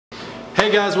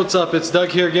Hey guys, what's up? It's Doug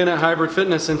here again at Hybrid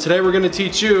Fitness, and today we're going to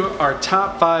teach you our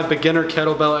top 5 beginner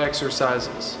kettlebell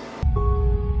exercises.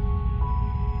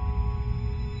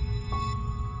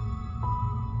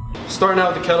 Starting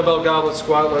out with the kettlebell goblet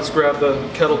squat, let's grab the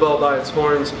kettlebell by its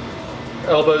horns,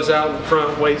 elbows out in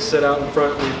front, weight sit out in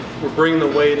front. We're bringing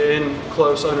the weight in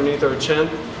close underneath our chin.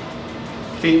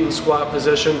 Feet in squat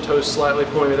position, toes slightly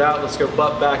pointed out. Let's go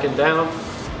butt back and down.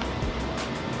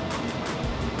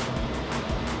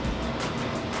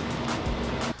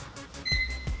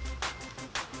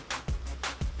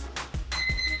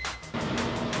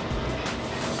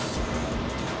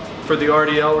 For the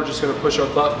RDL, we're just going to push our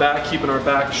butt back, keeping our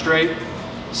back straight.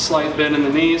 Slight bend in the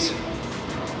knees.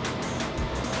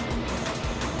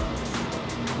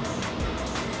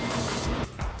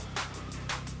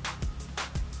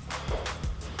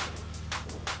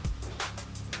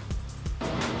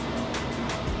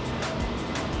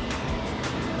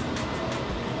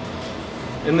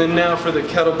 And then now for the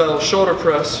kettlebell shoulder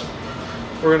press,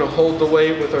 we're going to hold the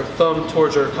weight with our thumb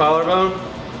towards our collarbone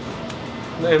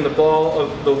and the ball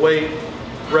of the weight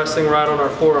resting right on our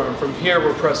forearm. From here,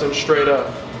 we're pressing straight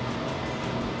up.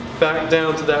 Back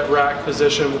down to that rack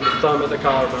position with the thumb at the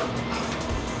collarbone.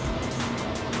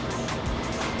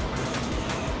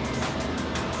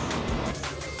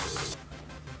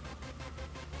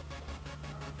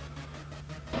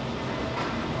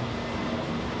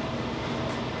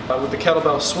 With the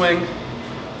kettlebell swing,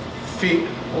 feet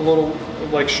a little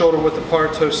like shoulder width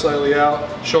apart, toes slightly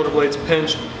out, shoulder blades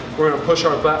pinched. We're going to push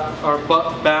our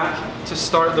butt back to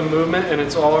start the movement, and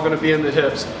it's all going to be in the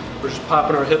hips. We're just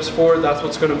popping our hips forward. That's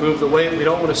what's going to move the weight. We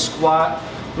don't want to squat,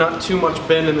 not too much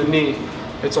bend in the knee.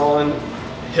 It's all in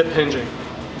hip hinging.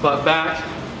 Butt back,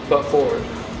 butt forward.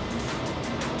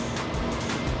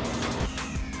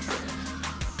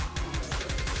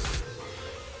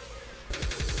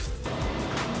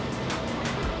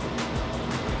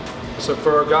 So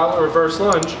for our goblet reverse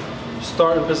lunge,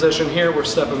 starting position here, we're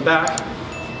stepping back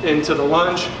into the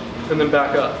lunge and then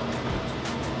back up.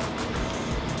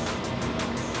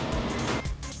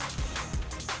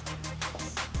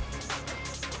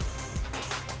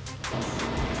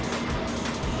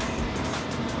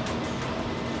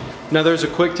 Now there's a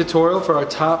quick tutorial for our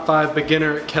top 5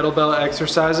 beginner kettlebell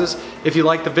exercises. If you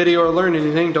like the video or learn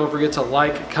anything, don't forget to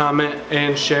like, comment,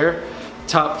 and share.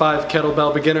 Top 5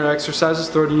 kettlebell beginner exercises,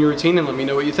 throw it in your routine and let me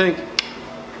know what you think.